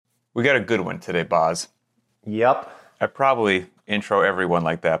We got a good one today, Boz. Yep. I probably intro everyone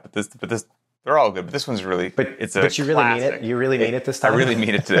like that, but this, they're all good. But this one's really, But it's a but you really mean classic. it? You really mean it this I time? really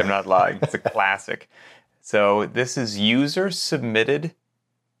mean it today. I'm not lying. It's a classic. So this is user submitted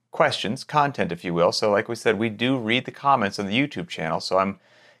questions, content, if you will. So like we said, we do read the comments on the YouTube channel. So I'm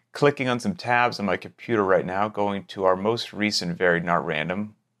clicking on some tabs on my computer right now, going to our most recent Varied Not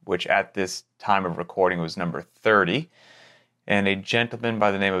Random, which at this time of recording was number 30. And a gentleman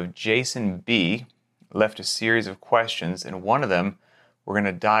by the name of Jason B. left a series of questions, and one of them we're going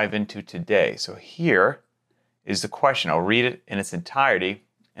to dive into today. So here is the question. I'll read it in its entirety,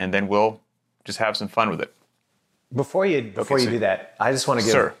 and then we'll just have some fun with it. Before you do that, I just want to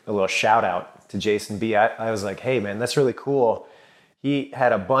give a little shout out to Jason B. I was like, hey man, that's really cool. He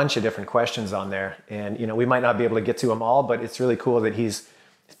had a bunch of different questions on there, and we might not be able to get to them all, but it's really cool that he's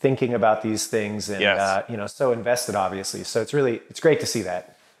thinking about these things and Yes. so invested, obviously. So it's great to see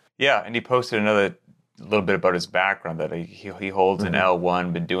that. Yeah, and he posted another little bit about his background that he holds an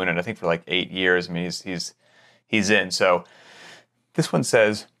L1, been doing it I think for like 8 years. I mean he's in. So this one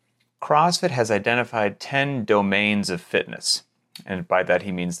says CrossFit has identified 10 domains of fitness, and by that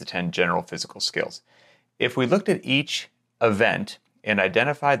he means the 10 general physical skills. If we looked at each event and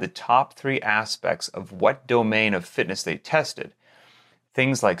identified the top 3 aspects of what domain of fitness they tested,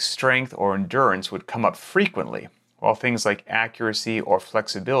 things like strength or endurance would come up frequently, while things like accuracy or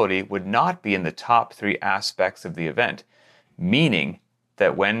flexibility would not be in the top 3 aspects of the event, meaning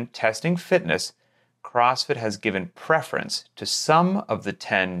that when testing fitness, CrossFit has given preference to some of the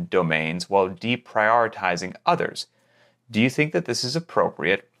 10 domains while deprioritizing others. Do you think that this is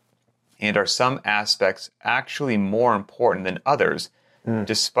appropriate? And are some aspects actually more important than others,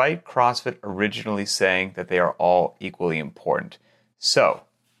 despite CrossFit originally saying that they are all equally important? So,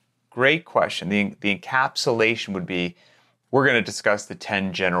 great question. The encapsulation would be, we're going to discuss the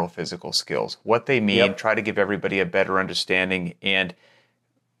 10 general physical skills, what they mean, try to give everybody a better understanding. And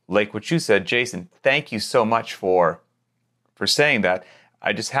like what you said, Jason, thank you so much for saying that.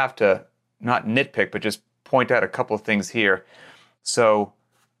 I just have to not nitpick, but just point out a couple of things here. So,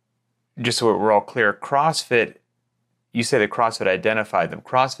 just so we're all clear, CrossFit, you say that CrossFit identified them.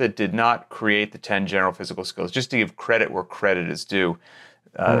 CrossFit did not create the 10 general physical skills, just to give credit where credit is due.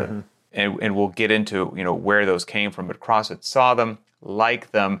 And we'll get into where those came from. But CrossFit saw them,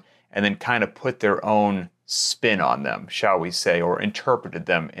 liked them, and then kind of put their own spin on them, shall we say, or interpreted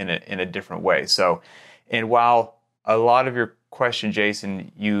them in a different way. So, and while a lot of your question,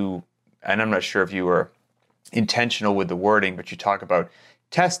 Jason, and I'm not sure if you were intentional with the wording, but you talk about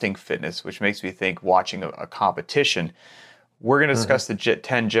testing fitness, which makes me think watching a competition. We're going to discuss the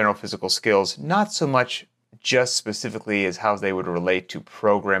 10 general physical skills, not so much just specifically as how they would relate to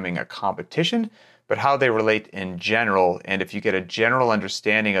programming a competition, but how they relate in general. And if you get a general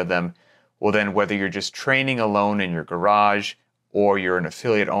understanding of them, well then whether you're just training alone in your garage, or you're an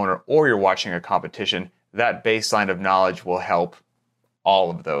affiliate owner, or you're watching a competition, that baseline of knowledge will help all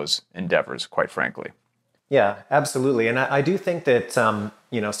of those endeavors, quite frankly. Yeah, absolutely. And I do think that,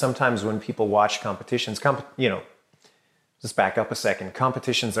 sometimes when people watch competitions, just back up a second,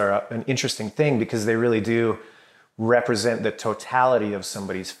 competitions are an interesting thing because they really do represent the totality of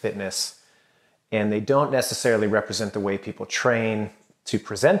somebody's fitness. And they don't necessarily represent the way people train to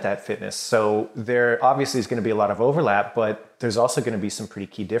present that fitness. So there obviously is going to be a lot of overlap, but there's also going to be some pretty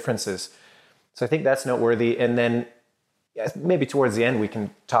key differences. So I think that's noteworthy. And then maybe towards the end, we can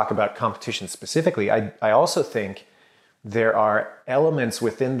talk about competition specifically. I also think there are elements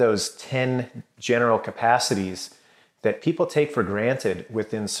within those 10 general capacities that people take for granted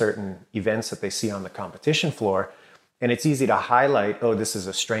within certain events that they see on the competition floor. And it's easy to highlight, oh, this is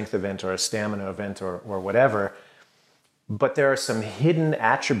a strength event or a stamina event or whatever. But there are some hidden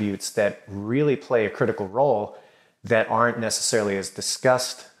attributes that really play a critical role that aren't necessarily as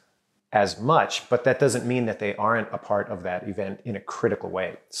discussed as much, but that doesn't mean that they aren't a part of that event in a critical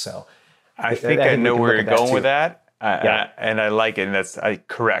way. So I think I know where you're going with that. Yeah. And I like it. And that's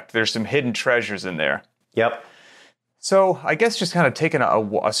correct. There's some hidden treasures in there. Yep. So I guess just kind of taking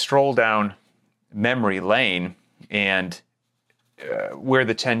a stroll down memory lane and where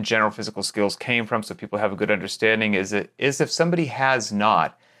the 10 general physical skills came from, so people have a good understanding, is if somebody has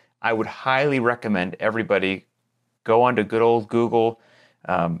not, I would highly recommend everybody go onto good old Google,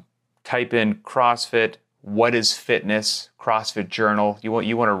 type in CrossFit, what is fitness, CrossFit Journal. You want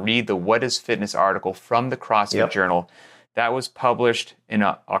to read the What is Fitness article from the CrossFit Journal. That was published in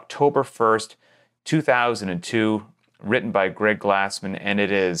October 1st, 2002, written by Greg Glassman, and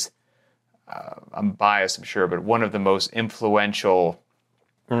it is, I'm biased, I'm sure, but one of the most influential,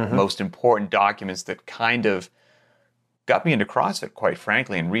 most important documents that kind of got me into CrossFit, quite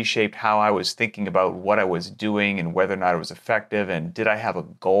frankly, and reshaped how I was thinking about what I was doing and whether or not it was effective and did I have a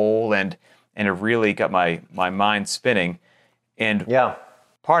goal, and it really got my mind spinning. And Yeah.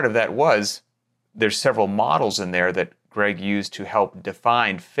 part of that was there's several models in there that Greg used to help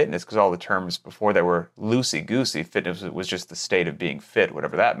define fitness, because all the terms before that were loosey-goosey. Fitness was just the state of being fit,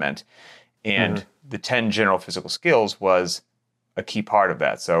 whatever that meant. And the 10 general physical skills was a key part of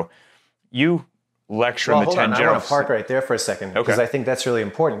that. So you lecture in the 10 general... I want to park right there for a second, because I think that's really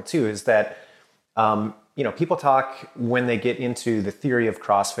important too, is that, people talk when they get into the theory of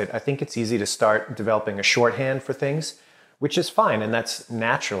CrossFit. I think it's easy to start developing a shorthand for things, which is fine. And that's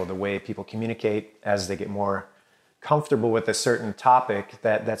natural, the way people communicate as they get more comfortable with a certain topic,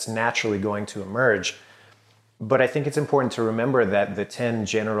 that's naturally going to emerge. But I think it's important to remember that the 10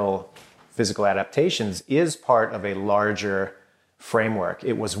 general physical adaptations is part of a larger framework.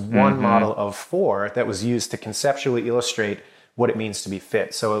 It was one model of 4 that was used to conceptually illustrate what it means to be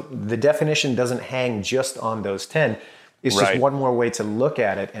fit. So the definition doesn't hang just on those 10. It's just one more way to look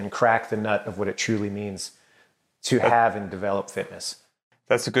at it and crack the nut of what it truly means to have and develop fitness.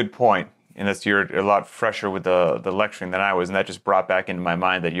 That's a good point. And you're a lot fresher with the lecturing than I was. And that just brought back into my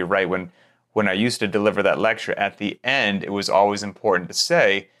mind that you're right. When I used to deliver that lecture, at the end, it was always important to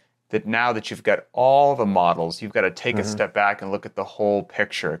say that now that you've got all the models, you've got to take a step back and look at the whole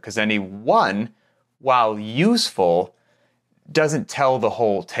picture. Because any one, while useful, doesn't tell the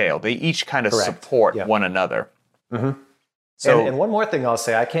whole tale. They each kind of support one another. So, and one more thing I'll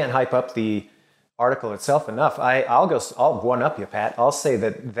say, I can't hype up the article itself enough. I'll one up you, Pat. I'll say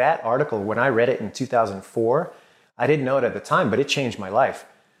that article, when I read it in 2004, I didn't know it at the time, but it changed my life.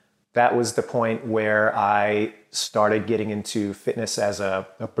 That was the point where I started getting into fitness as a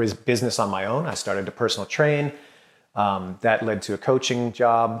business on my own. I started to personal train. That led to a coaching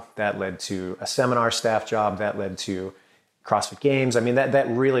job. That led to a seminar staff job. That led to CrossFit Games. I mean, that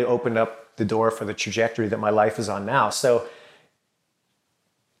really opened up the door for the trajectory that my life is on now. So,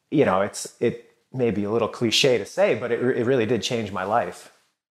 it may be a little cliche to say, but it really did change my life.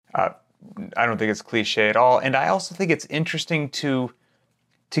 I don't think it's cliche at all. And I also think it's interesting to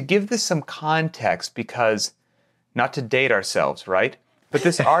give this some context, because, not to date ourselves, right? But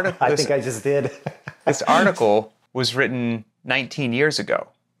this article... I think I just did. This article was written 19 years ago.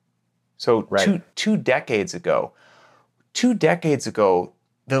 So two decades ago. 2 decades ago,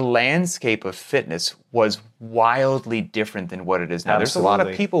 the landscape of fitness was wildly different than what it is now. There's a lot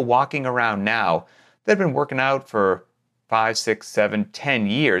of people walking around now that have been working out for 5, 6, 7, 10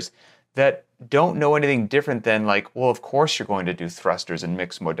 years that don't know anything different than of course you're going to do thrusters and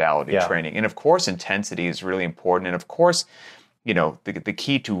mixed modality training. And of course intensity is really important. And of course, the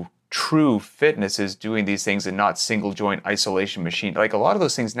key to true fitness is doing these things and not single joint isolation machine. Like a lot of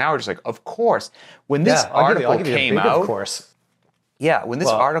those things now are just of course. When this article came out, when this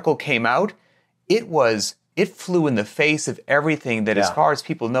article came out, it flew in the face of everything that, as far as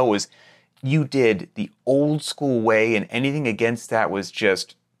people know, was you did the old school way, and anything against that was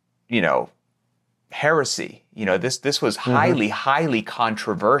just, heresy. This was highly, highly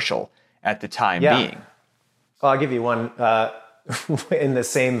controversial at the time being. Well, I'll give you one in the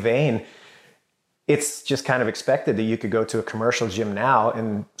same vein. It's just kind of expected that you could go to a commercial gym now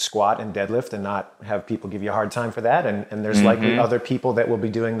and squat and deadlift and not have people give you a hard time for that. And there's likely other people that will be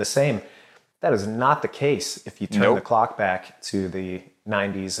doing the same. That is not the case if you turn the clock back to the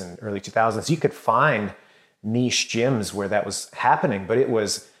 90s and early 2000s. You could find niche gyms where that was happening, but it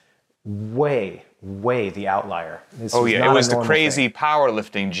was way the outlier. It was the crazy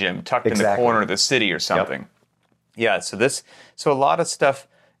powerlifting gym tucked in the corner of the city or something. Yep. Yeah, so a lot of stuff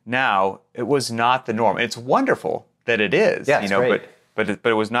now, it was not the norm. It's wonderful that it is, great. but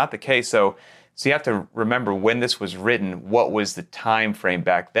it was not the case. So you have to remember when this was written, what was the time frame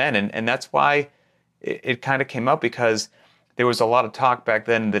back then, and that's why it kind of came up, because there was a lot of talk back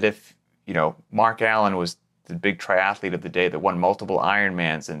then that if Mark Allen was the big triathlete of the day that won multiple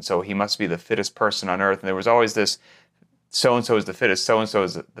Ironmans, and so he must be the fittest person on earth. And there was always this, so-and-so is the fittest, so-and-so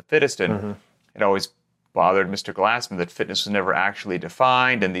is the fittest. And it always bothered Mr. Glassman that fitness was never actually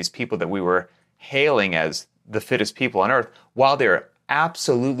defined. And these people that we were hailing as the fittest people on earth, while they're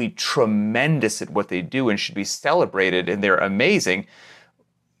absolutely tremendous at what they do and should be celebrated, and they're amazing,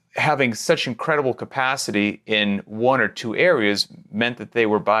 having such incredible capacity in one or two areas meant that they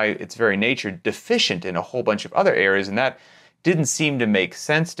were, by its very nature, deficient in a whole bunch of other areas, and that didn't seem to make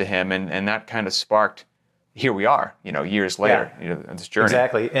sense to him, and that kind of sparked, here we are, years later, on this journey.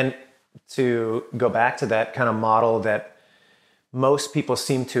 Exactly, and to go back to that kind of model that most people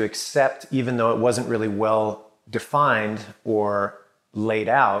seem to accept, even though it wasn't really well defined or laid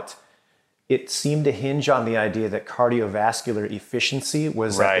out, it seemed to hinge on the idea that cardiovascular efficiency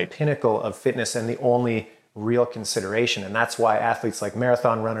was at the pinnacle of fitness and the only real consideration. And that's why athletes like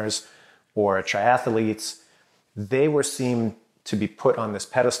marathon runners or triathletes, they were seen to be put on this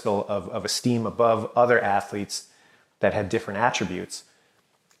pedestal of esteem above other athletes that had different attributes.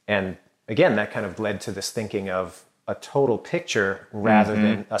 And again, that kind of led to this thinking of a total picture rather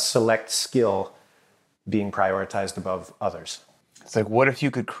than a select skill being prioritized above others. It's like, what if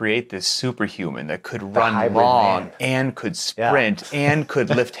you could create this superhuman that could run long and could sprint and could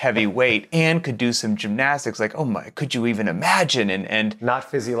lift heavy weight and could do some gymnastics? Like, oh my, could you even imagine? And not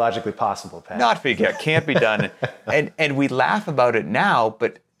physiologically possible, Pat. Not can't be done. and we laugh about it now,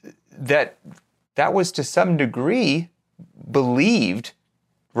 but that was to some degree believed.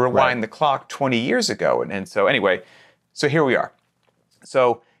 Rewind the clock 20 years ago. And so anyway, so here we are.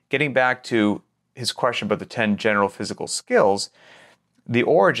 So getting back to his question about the 10 general physical skills, the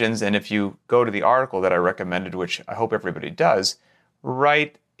origins, and if you go to the article that I recommended, which I hope everybody does,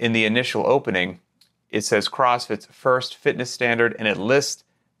 right in the initial opening, it says CrossFit's first fitness standard, and it lists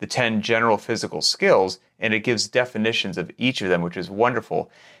the 10 general physical skills, and it gives definitions of each of them, which is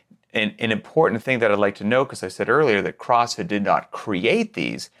wonderful. And an important thing that I'd like to note, because I said earlier that CrossFit did not create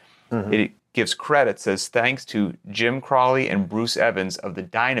these, it gives credit, says thanks to Jim Crawley and Bruce Evans of the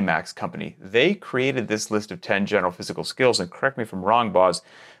Dynamax company. They created this list of 10 general physical skills, and correct me if I'm wrong, Boz,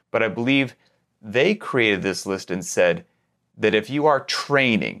 but I believe they created this list and said that if you are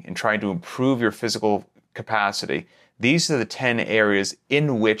training and trying to improve your physical capacity, these are the 10 areas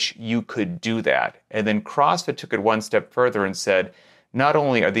in which you could do that. And then CrossFit took it one step further and said, not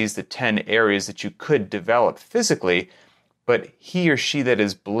only are these the 10 areas that you could develop physically, but he or she that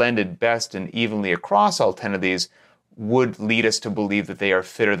is blended best and evenly across all 10 of these would lead us to believe that they are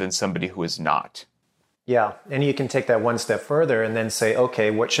fitter than somebody who is not. Yeah, and you can take that one step further and then say, okay,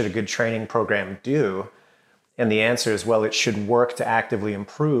 what should a good training program do? And the answer is, well, it should work to actively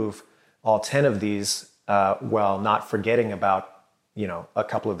improve all 10 of these while not forgetting about, a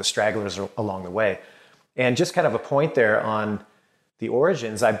couple of the stragglers along the way. And just kind of a point there on the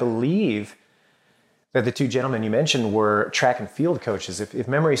origins, I believe that the two gentlemen you mentioned were track and field coaches. If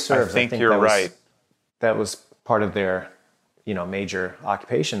memory serves, I think you're right. That was part of their, major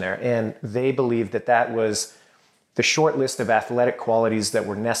occupation there. And they believed that was the short list of athletic qualities that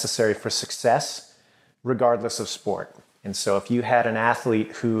were necessary for success, regardless of sport. And so if you had an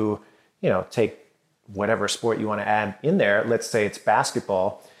athlete who, take whatever sport you want to add in there, let's say it's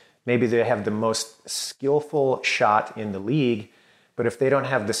basketball, maybe they have the most skillful shot in the league, but if they don't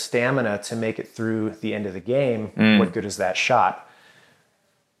have the stamina to make it through the end of the game, what good is that shot?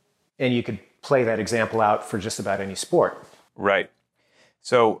 And you could play that example out for just about any sport. Right.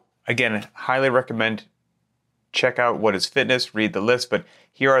 So again, highly recommend check out What is Fitness, read the list, but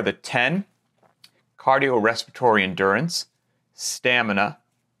here are the 10: cardiorespiratory endurance, stamina,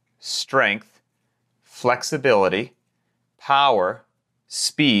 strength, flexibility, power,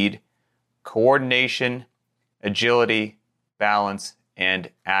 speed, coordination, agility, balance,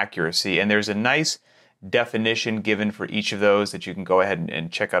 and accuracy. And there's a nice definition given for each of those that you can go ahead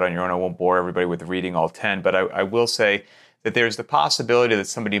and check out on your own. I won't bore everybody with reading all 10, but I will say that there's the possibility that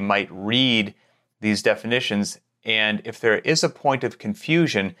somebody might read these definitions, and if there is a point of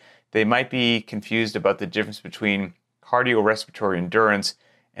confusion, they might be confused about the difference between cardiorespiratory endurance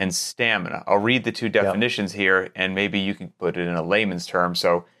and stamina. I'll read the two definitions here, and maybe you can put it in a layman's term.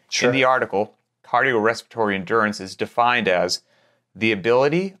 So in the article, cardiorespiratory endurance is defined as the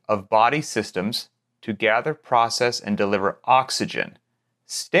ability of body systems to gather, process, and deliver oxygen.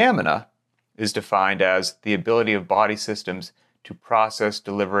 Stamina is defined as the ability of body systems to process,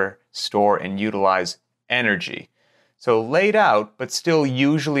 deliver, store, and utilize energy. So laid out, but still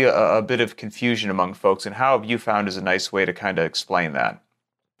usually a bit of confusion among folks. And how have you found is a nice way to kind of explain that?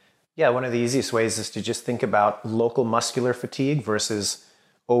 Yeah, one of the easiest ways is to just think about local muscular fatigue versus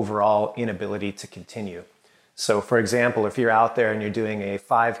overall inability to continue. So for example, if you're out there and you're doing a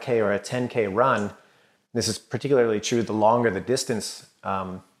 5K or a 10K run, this is particularly true the longer the distance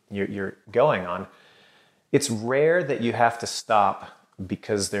you're going on, it's rare that you have to stop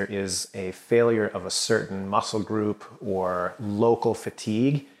because there is a failure of a certain muscle group or local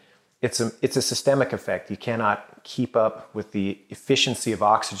fatigue. It's a systemic effect. You cannot keep up with the efficiency of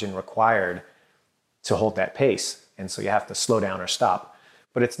oxygen required to hold that pace. And so you have to slow down or stop.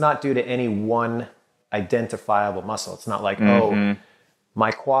 But it's not due to any one identifiable muscle. It's not like, oh,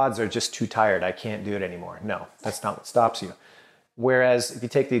 my quads are just too tired, I can't do it anymore. No, that's not what stops you. Whereas if you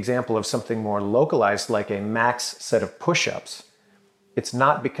take the example of something more localized, like a max set of push-ups, it's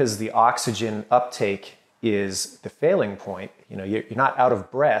not because the oxygen uptake is the failing point. You're not out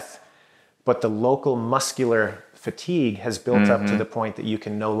of breath, but the local muscular fatigue has built up to the point that you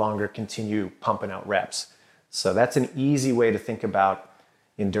can no longer continue pumping out reps. So that's an easy way to think about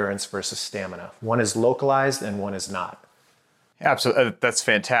endurance versus stamina. One is localized and one is not. Absolutely. That's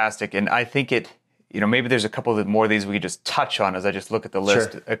fantastic. And I think maybe there's a couple of more of these we could just touch on as I just look at the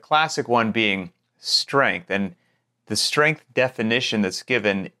list. Sure. A classic one being strength. And the strength definition that's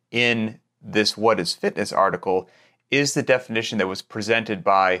given in this What is Fitness article is the definition that was presented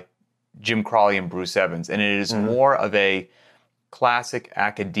by Jim Crawley and Bruce Evans. And it is more of a classic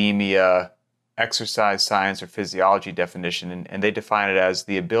academia exercise science or physiology definition. And they define it as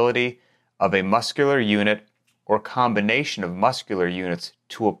the ability of a muscular unit or combination of muscular units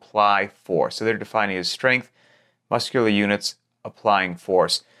to apply force. So they're defining as strength, muscular units applying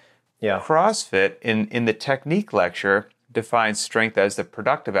force. Yeah. CrossFit, in the technique lecture, defines strength as the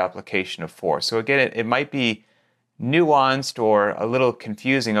productive application of force. So again, it might be nuanced or a little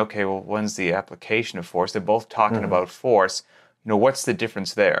confusing. Okay, well, when's the application of force? They're both talking about force. What's the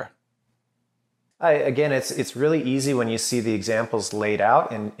difference there? Again, it's really easy when you see the examples laid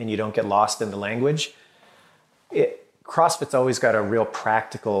out and you don't get lost in the language. CrossFit's always got a real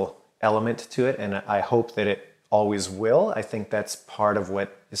practical element to it, and I hope that it always will. I think that's part of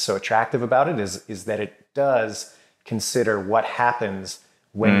what is so attractive about it is that it does consider what happens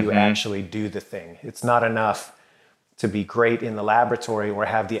when you actually do the thing. It's not enough to be great in the laboratory or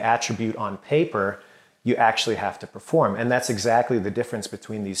have the attribute on paper. You actually have to perform. And that's exactly the difference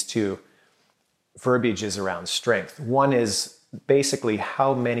between these two verbiages around strength. One is basically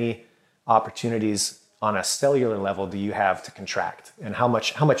how many opportunities on a cellular level do you have to contract, and how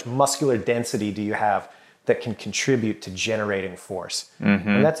much muscular density do you have that can contribute to generating force.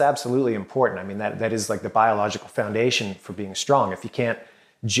 And that's absolutely important. I mean, that is like the biological foundation for being strong. If you can't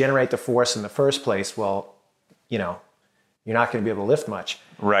generate the force in the first place, well, you're not going to be able to lift much.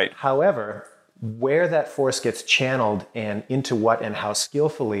 Right. However, where that force gets channeled and into what and how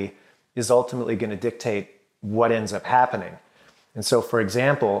skillfully is ultimately going to dictate what ends up happening. And so, for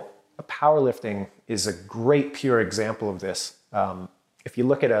example, powerlifting is a great pure example of this. If you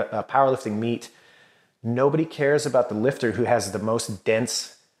look at a powerlifting meet, nobody cares about the lifter who has the most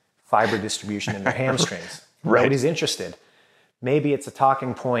dense fiber distribution in their hamstrings. Right. Nobody's interested. Maybe it's a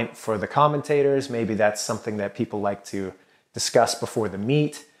talking point for the commentators. Maybe that's something that people like to discuss before the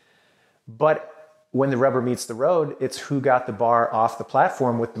meet. But when the rubber meets the road, it's who got the bar off the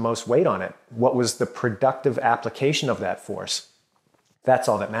platform with the most weight on it. What was the productive application of that force? That's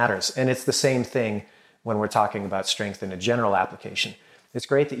all that matters. And it's the same thing when we're talking about strength in a general application. It's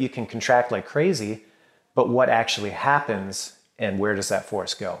great that you can contract like crazy, but what actually happens and where does that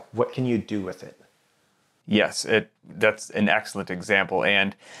force go? What can you do with it? Yes, that's an excellent example.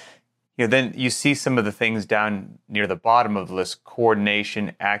 And then you see some of the things down near the bottom of the list: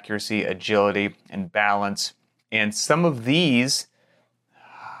 coordination, accuracy, agility, and balance. And some of these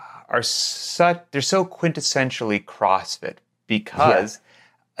they're so quintessentially CrossFit because,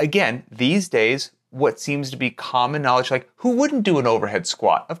 again, these days, what seems to be common knowledge, like who wouldn't do an overhead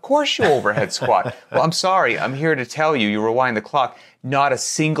squat? Of course you overhead squat. Well, I'm sorry, I'm here to tell you, you rewind the clock, not a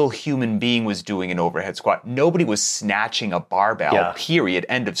single human being was doing an overhead squat. Nobody was snatching a barbell, period,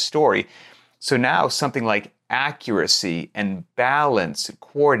 end of story. So now something like accuracy and balance,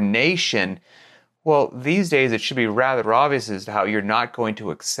 coordination, well, these days it should be rather obvious as to how you're not going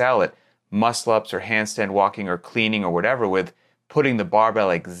to excel at muscle-ups or handstand walking or cleaning or whatever with putting the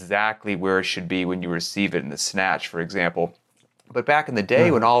barbell exactly where it should be when you receive it in the snatch, for example. But back in the day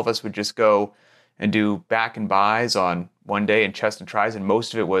when all of us would just go and do back and buys on one day and chest and tries, and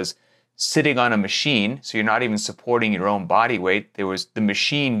most of it was sitting on a machine, so you're not even supporting your own body weight. The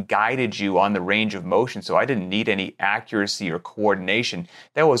machine guided you on the range of motion, so I didn't need any accuracy or coordination.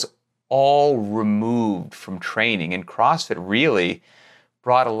 That was all removed from training, and CrossFit really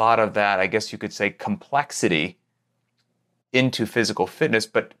brought a lot of that, I guess you could say, complexity into physical fitness,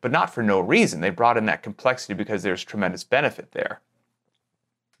 but not for no reason. They brought in that complexity because there's tremendous benefit there.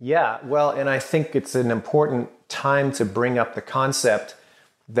 Yeah, well, and I think it's an important time to bring up the concept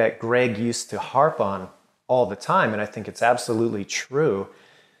that Greg used to harp on all the time, and I think it's absolutely true,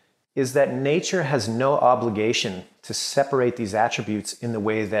 is that nature has no obligation to separate these attributes in the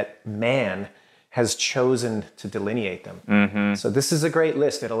way that man has chosen to delineate them. So this is a great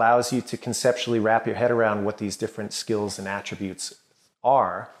list. It allows you to conceptually wrap your head around what these different skills and attributes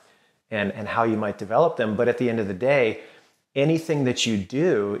are and how you might develop them. But at the end of the day, anything that you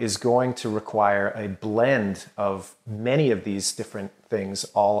do is going to require a blend of many of these different things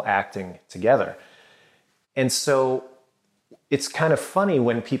all acting together. And so it's kind of funny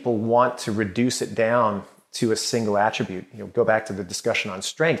when people want to reduce it down to a single attribute. Go back to the discussion on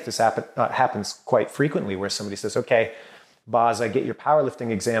strength. This happens quite frequently where somebody says, okay, Boz, I get your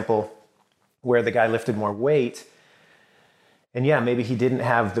powerlifting example where the guy lifted more weight. And yeah, maybe he didn't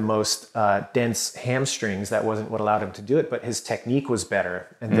have the most dense hamstrings. That wasn't what allowed him to do it, but his technique was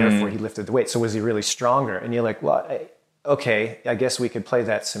better, and therefore he lifted the weight. So was he really stronger? And you're like, well, okay, I guess we could play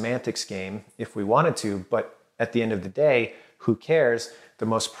that semantics game if we wanted to, but at the end of the day, who cares? The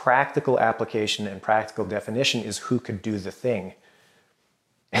most practical application and practical definition is who could do the thing.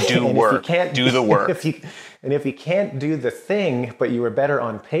 Do work. Do the work. If you can't do the thing, but you were better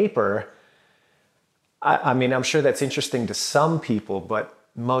on paper, I mean, I'm sure that's interesting to some people, but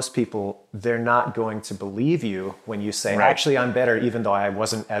most people, they're not going to believe you when you say, actually, I'm better, even though I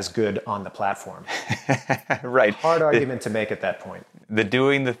wasn't as good on the platform. Right. Hard argument to make at that point. The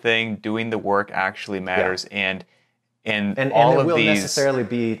doing the thing, doing the work actually matters. Yeah. And all of it will these, necessarily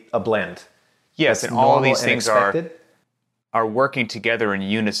be a blend. Yes, That's and all of these normal and things expected. are working together in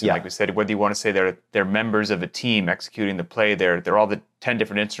unison, Yeah. like we said. Whether you want to say they're members of a team executing the play, they're all the 10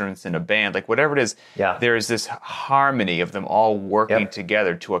 different instruments in a band, like whatever it is, there is this harmony of them all working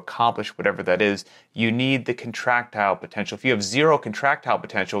together to accomplish whatever that is. You need the contractile potential. If you have zero contractile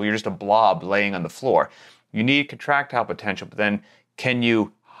potential, you're just a blob laying on the floor. You need contractile potential, but then can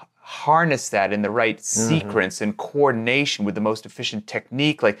you harness that in the right sequence and coordination with the most efficient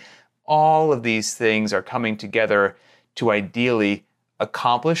technique? Like all of these things are coming together to ideally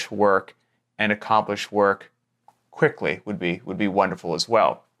accomplish work, and accomplish work quickly would be wonderful as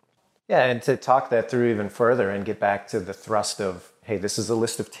well. Yeah, and to talk that through even further and get back to the thrust of, hey, this is a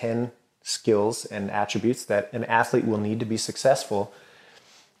list of 10 skills and attributes that an athlete will need to be successful.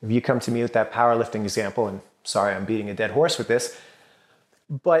 If you come to me with that powerlifting example, and sorry, I'm beating a dead horse with this,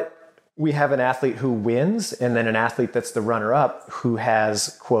 but we have an athlete who wins and then an athlete that's the runner-up who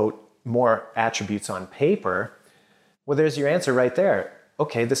has, quote, more attributes on paper. Well, there's your answer right there.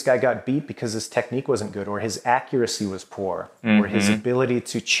 Okay, this guy got beat because his technique wasn't good, or his accuracy was poor, or his ability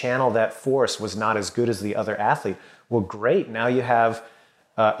to channel that force was not as good as the other athlete. Well, great. Now you have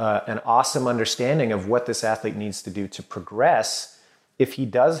an awesome understanding of what this athlete needs to do to progress. If he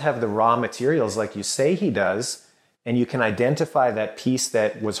does have the raw materials like you say he does, and you can identify that piece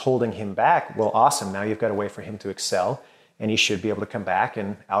that was holding him back, well, awesome. Now you've got a way for him to excel, and he should be able to come back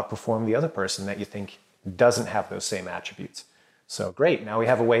and outperform the other person that you think doesn't have those same attributes. So great, now we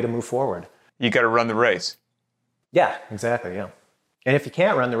have a way to move forward. You got to run the race. Yeah, exactly, yeah. And if you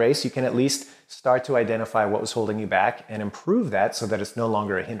can't run the race, you can at least start to identify what was holding you back and improve that so that it's no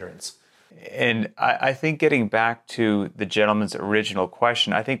longer a hindrance. And I think getting back to the gentleman's original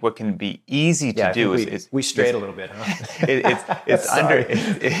question, I think what can be easy to do is... We strayed a little bit, huh?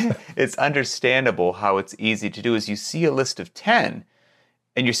 It's understandable how it's easy to do is you see a list of 10,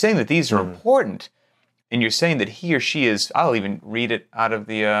 and you're saying that these are important, and you're saying that he or she is... I'll even read it out of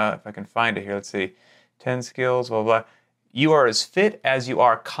the... if I can find it here, let's see. 10 skills, blah, blah, blah. You are as fit as you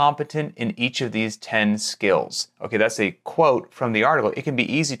are competent in each of these 10 skills. Okay, that's a quote from the article. It can be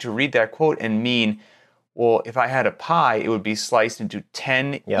easy to read that quote and mean, well, if I had a pie, it would be sliced into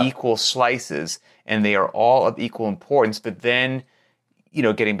 10 equal slices, and they are all of equal importance. But then,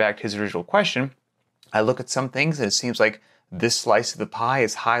 getting back to his original question, I look at some things and it seems like this slice of the pie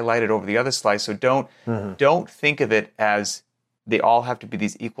is highlighted over the other slice. So don't think of it as they all have to be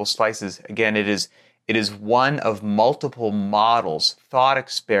these equal slices. Again, it is one of multiple models, thought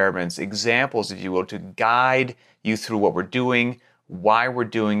experiments, examples, if you will, to guide you through what we're doing, why we're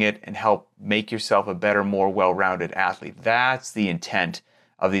doing it, and help make yourself a better, more well-rounded athlete. That's the intent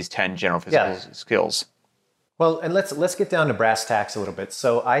of these 10 general physical skills. Well, and let's get down to brass tacks a little bit.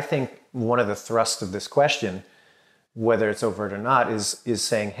 So I think one of the thrusts of this question, whether it's overt or not, is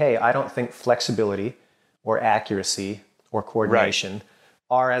saying, hey, I don't think flexibility or accuracy or coordination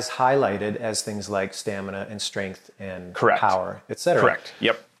are as highlighted as things like stamina and strength and power, et cetera. Correct.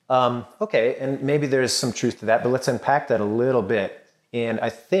 Yep. Okay, and maybe there's some truth to that, but let's unpack that a little bit. And I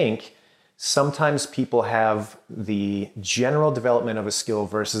think sometimes people have the general development of a skill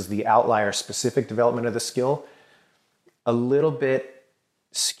versus the outlier-specific development of the skill a little bit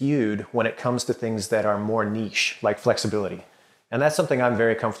skewed when it comes to things that are more niche, like flexibility. And that's something I'm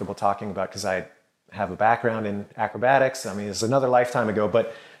very comfortable talking about because I have a background in acrobatics. I mean, it's another lifetime ago,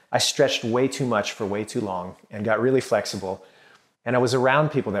 but I stretched way too much for way too long and got really flexible. And I was around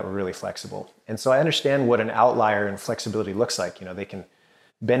people that were really flexible. And so I understand what an outlier in flexibility looks like. They can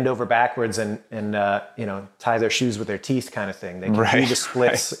bend over backwards and tie their shoes with their teeth kind of thing. They can do the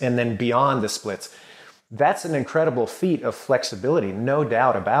splits and then beyond the splits. That's an incredible feat of flexibility, no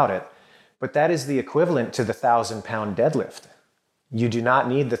doubt about it. But that is the equivalent to the 1,000-pound deadlift. You do not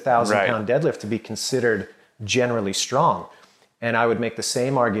need the 1,000-pound deadlift to be considered generally strong. And I would make the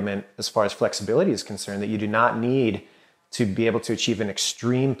same argument as far as flexibility is concerned, that you do not need to be able to achieve an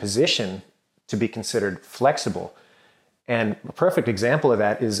extreme position to be considered flexible. And a perfect example of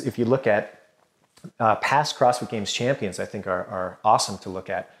that is if you look at past CrossFit Games champions, I think are awesome to look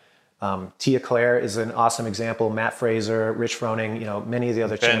at. Tia Claire is an awesome example. Matt Fraser, Rich Froning, many of the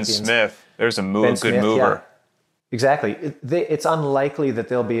other champions. Ben Smith, there's a Ben Smith, good mover. Yeah, exactly. It's unlikely that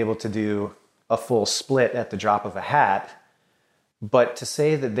they'll be able to do a full split at the drop of a hat. But to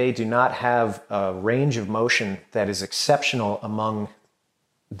say that they do not have a range of motion that is exceptional among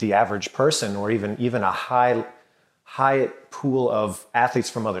the average person, or even a high pool of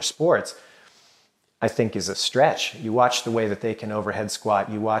athletes from other sports, I think is a stretch. You watch the way that they can overhead squat.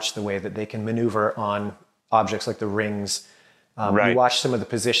 You watch the way that they can maneuver on objects like the rings. You watch some of the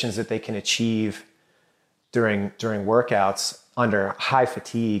positions that they can achieve during workouts under high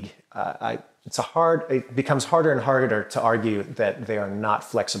fatigue. It becomes harder and harder to argue that they are not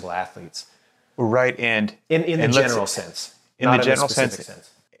flexible athletes. Right, and in the general sense. In the general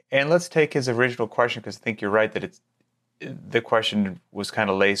sense. And let's take his original question, because I think you're right that the question was kind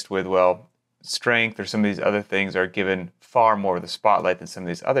of laced with, well, strength or some of these other things are given far more of the spotlight than some of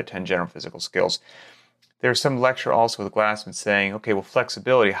these other 10 general physical skills. There's some lecture also with Glassman saying, okay, well,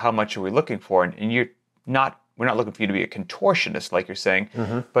 flexibility, how much are we looking for? And we're not looking for you to be a contortionist, like you're saying,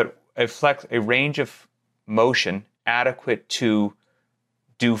 but a range of motion adequate to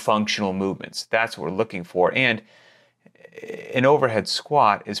do functional movements. That's what we're looking for. And an overhead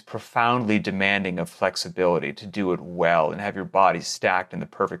squat is profoundly demanding of flexibility to do it well and have your body stacked in the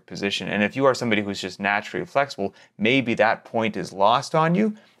perfect position. And if you are somebody who's just naturally flexible, maybe that point is lost on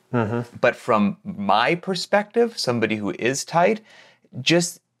you. But from my perspective, somebody who is tight,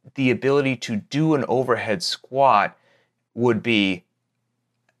 just the ability to do an overhead squat would be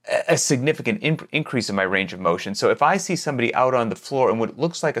a significant increase in my range of motion. So if I see somebody out on the floor in what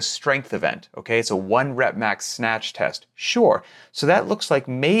looks like a strength event, okay, it's a 1 rep max snatch test, sure. So that looks like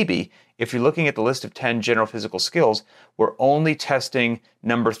maybe, if you're looking at the list of 10 general physical skills, we're only testing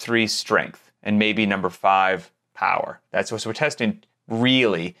number 3 strength and maybe number 5 power. So we're testing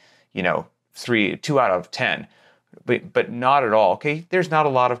really, 2 out of 10, but not at all. Okay, there's not a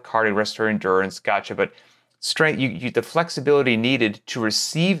lot of cardiorespiratory endurance, gotcha, but strength, the flexibility needed to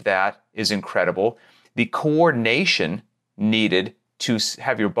receive that is incredible. The coordination needed to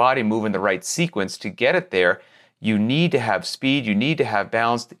have your body move in the right sequence to get it there. You need to have speed. You need to have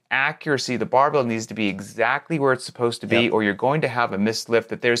balance. The accuracy, the barbell needs to be exactly where it's supposed to be, or you're going to have a missed lift.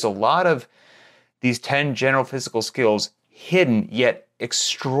 That there's a lot of these 10 general physical skills hidden, yet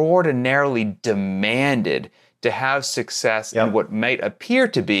extraordinarily demanded to have success in what might appear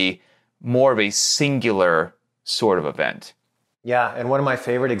to be more of a singular sort of event. Yeah, and one of my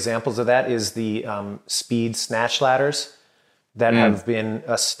favorite examples of that is the speed snatch ladders that have been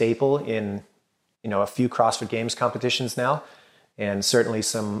a staple in a few CrossFit Games competitions now, and certainly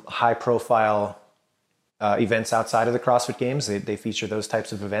some high-profile events outside of the CrossFit Games. They feature those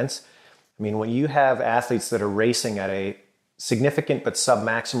types of events. I mean, when you have athletes that are racing at a significant but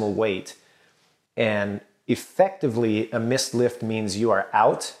submaximal weight, and effectively a missed lift means you are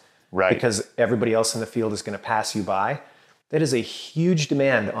out, right, because everybody else in the field is going to pass you by. That is a huge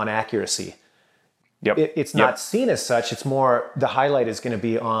demand on accuracy. It's not seen as such. It's more, the highlight is going to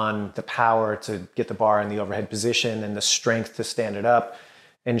be on the power to get the bar in the overhead position and the strength to stand it up.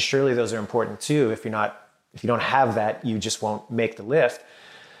 And surely those are important too. If you don't have that, you just won't make the lift.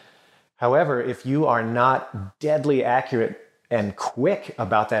 However, if you are not deadly accurate and quick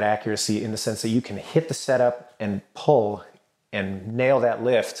about that accuracy, in the sense that you can hit the setup and pull and nail that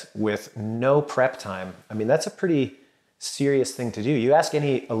lift with no prep time, I mean, that's a pretty serious thing to do. You ask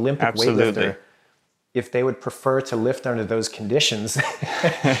any Olympic weightlifter if they would prefer to lift under those conditions,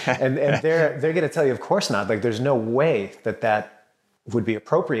 and they're going to tell you, of course not. Like, there's no way that would be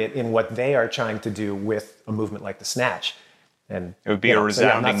appropriate in what they are trying to do with a movement like the snatch. And it would be a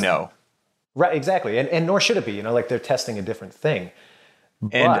resounding no. Right, exactly. And nor should it be, like they're testing a different thing.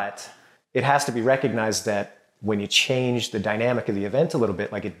 But it has to be recognized that when you change the dynamic of the event a little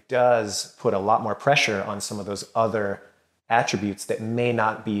bit, like, it does put a lot more pressure on some of those other attributes that may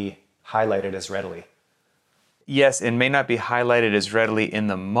not be highlighted as readily. Yes, and may not be highlighted as readily in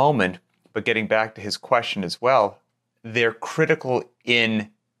the moment, but getting back to his question as well, they're critical in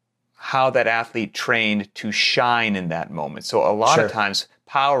how that athlete trained to shine in that moment. So a lot of times,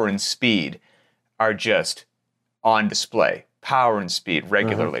 power and speed are just on display. Power and speed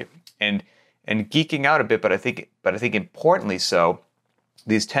regularly, and geeking out a bit, but I think importantly so.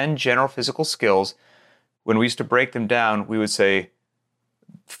 These 10 general physical skills, when we used to break them down, we would say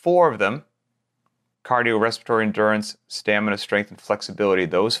 4 of them cardiorespiratory endurance, stamina, strength, and flexibility.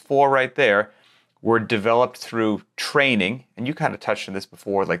 Those 4 right there were developed through training. And you kind of touched on this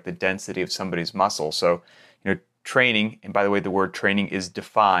before, like the density of somebody's muscle. So, training, and by the way, the word training is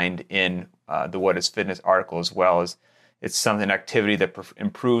defined in the What is Fitness article as well, as it's something, activity that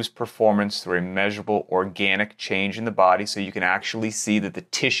improves performance through a measurable organic change in the body. So you can actually see that the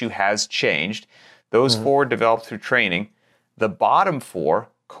tissue has changed. Those 4 developed through training. The bottom 4,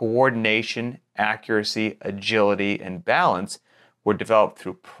 coordination, accuracy, agility, and balance, were developed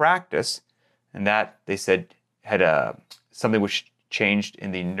through practice. And that, they said, had something which changed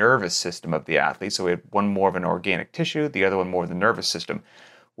in the nervous system of the athlete. So we had one more of an organic tissue, the other one more of the nervous system.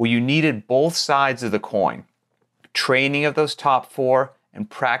 Well, you needed both sides of the coin. Training of those top 4 and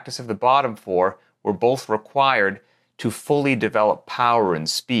practice of the bottom 4 were both required to fully develop power and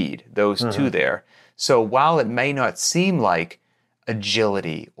speed, those 2 there. So while it may not seem like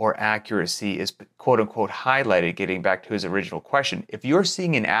agility or accuracy is quote unquote highlighted, getting back to his original question, if you're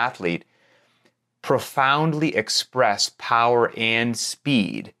seeing an athlete profoundly express power and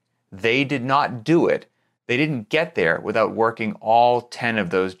speed, they did not do it. They didn't get there without working all 10 of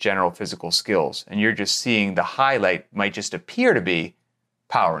those general physical skills. And you're just seeing the highlight might just appear to be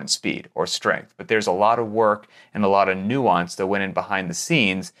power and speed or strength. But there's a lot of work and a lot of nuance that went in behind the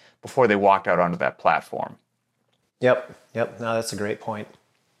scenes before they walked out onto that platform. Yep. No, that's a great point.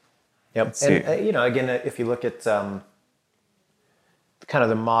 Yep. And, again, if you look at kind of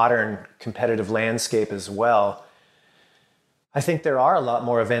the modern competitive landscape as well, I think there are a lot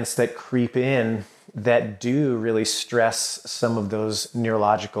more events that creep in that do really stress some of those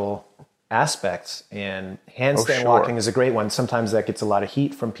neurological aspects. And handstand walking is a great one. Sometimes that gets a lot of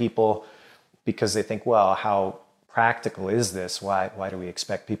heat from people because they think, well, how practical is this? Why do we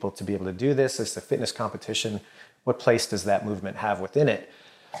expect people to be able to do this? It's a fitness competition. What place does that movement have within it?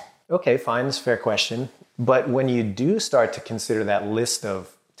 Okay, fine, that's a fair question. But when you do start to consider that list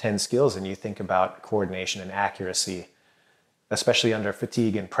of 10 skills and you think about coordination and accuracy, especially under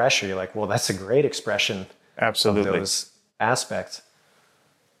fatigue and pressure, you're like, well, that's a great expression of those aspects.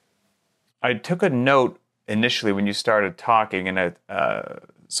 I took a note initially when you started talking, and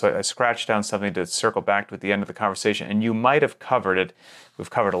so I scratched down something to circle back to at the end of the conversation, and you might have covered it. We've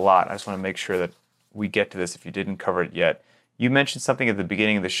covered a lot. I just want to make sure that we get to this if you didn't cover it yet. You mentioned something at the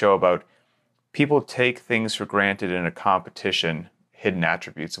beginning of the show about people take things for granted in a competition, hidden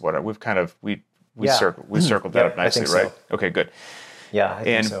attributes of whatever. We've kind of, we circled that up nicely, right? So. Okay, good. Yeah, I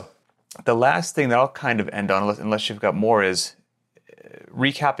think so. The last thing that I'll kind of end on, unless you've got more, is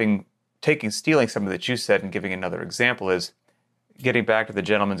recapping, stealing something that you said and giving another example, is getting back to the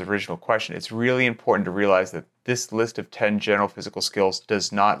gentleman's original question. It's really important to realize that this list of 10 general physical skills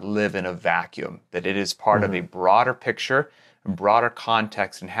does not live in a vacuum, that it is part of a broader picture, a broader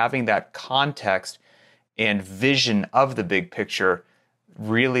context, and having that context and vision of the big picture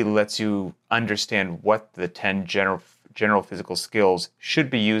really lets you understand what the 10 general physical skills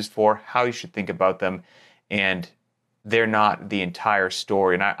should be used for, how you should think about them, and they're not the entire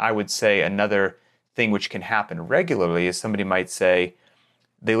story. And I would say another thing which can happen regularly is somebody might say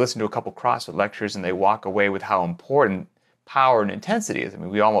they listen to a couple CrossFit lectures and they walk away with how important power and intensity is. I mean,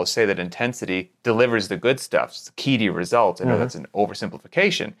 we almost say that intensity delivers the good stuff. It's the key to your results. I know that's an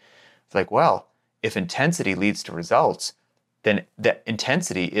oversimplification. It's like, well, if intensity leads to results, then that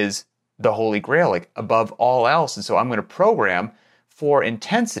intensity is the holy grail, like above all else. And so I'm going to program for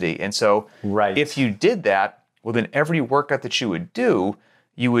intensity. And so if you did that, well, then every workout that you would do,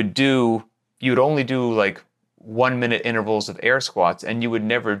 you would only do like 1 minute intervals of air squats, and you would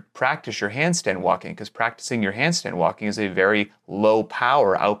never practice your handstand walking, because practicing your handstand walking is a very low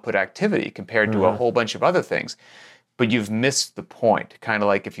power output activity compared to a whole bunch of other things. But you've missed the point. Kind of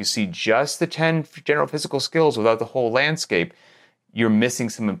like if you see just the 10 general physical skills without the whole landscape, you're missing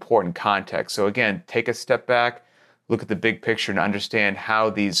some important context. So again, take a step back, look at the big picture, and understand how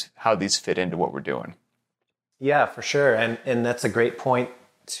these fit into what we're doing. Yeah, for sure. And that's a great point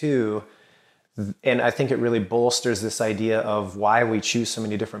too. And I think it really bolsters this idea of why we choose so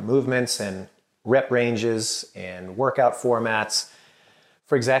many different movements and rep ranges and workout formats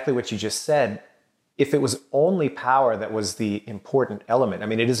for exactly what you just said. If it was only power that was the important element, I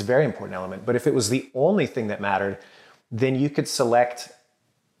mean, it is a very important element, but if it was the only thing that mattered, then you could select,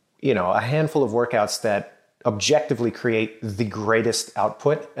 a handful of workouts that objectively create the greatest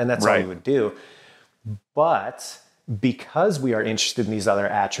output, and that's all you would do. But because we are interested in these other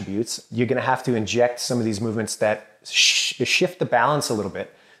attributes, you're going to have to inject some of these movements that shift the balance a little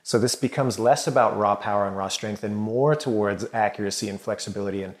bit. So this becomes less about raw power and raw strength and more towards accuracy and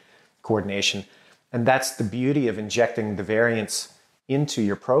flexibility and coordination. And that's the beauty of injecting the variance into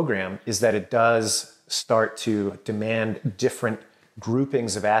your program is that it does start to demand different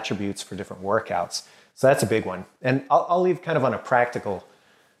groupings of attributes for different workouts. So that's a big one. And I'll leave kind of on a practical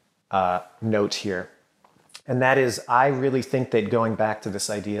note here. And that is, I really think that going back to this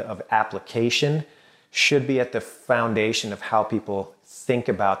idea of application should be at the foundation of how people think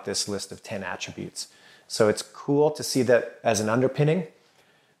about this list of 10 attributes. So it's cool to see that as an underpinning,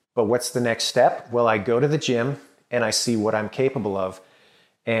 but what's the next step? Well, I go to the gym and I see what I'm capable of.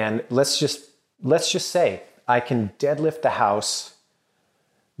 And let's just say I can deadlift the house,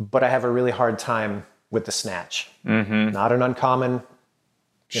 but I have a really hard time with the snatch. Mm-hmm. Not an uncommon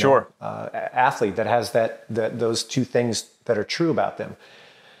athlete that has those two things that are true about them.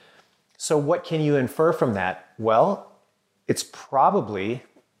 So what can you infer from that? Well, it's probably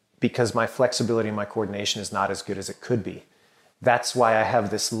because my flexibility and my coordination is not as good as it could be. That's why I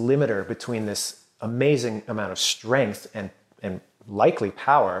have this limiter between this amazing amount of strength and likely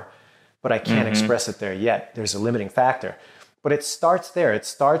power, but I can't express it there yet. There's a limiting factor. But it starts there. It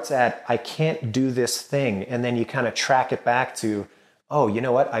starts at, I can't do this thing. And then you kind of track it back to, oh, you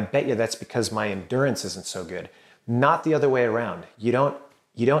know what? I bet you that's because my endurance isn't so good. Not the other way around. You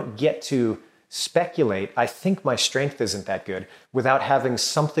don't get to speculate, I think my strength isn't that good, without having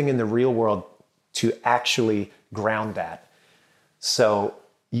something in the real world to actually ground that. So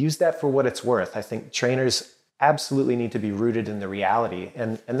use that for what it's worth. I think trainers absolutely need to be rooted in the reality.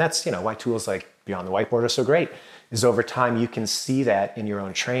 And that's, why tools like Beyond the Whiteboard are so great, is over time you can see that in your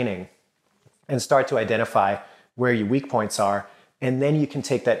own training and start to identify where your weak points are. And then you can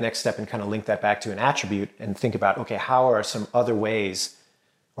take that next step and kind of link that back to an attribute and think about, okay, how are some other ways,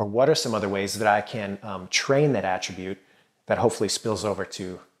 or what are some other ways that I can train that attribute that hopefully spills over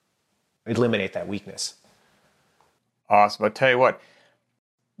to eliminate that weakness. Awesome. I'll tell you what,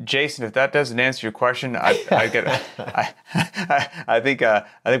 Jason, if that doesn't answer your question, I think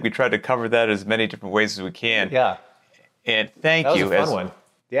we tried to cover that as many different ways as we can. Yeah. And thank you. That was a fun one.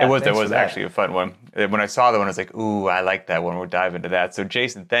 Yeah, it was actually a fun one. When I saw that one, I was like, ooh, I like that one. We'll dive into that. So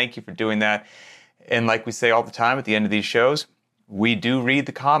Jason, thank you for doing that. And like we say all the time at the end of these shows, we do read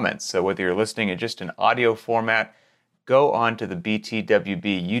the comments. So whether you're listening in just an audio format, go on to the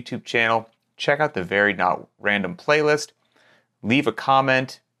BTWB YouTube channel, check out the Varied Not Random playlist, leave a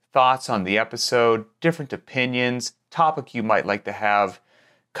comment, thoughts on the episode, different opinions, topic you might like to have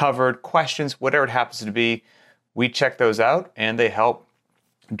covered, questions, whatever it happens to be. We check those out and they help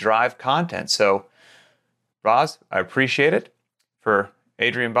drive content. So, Roz, I appreciate it. For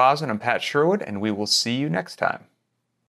Adrian Bosman, I'm Pat Sherwood, and we will see you next time.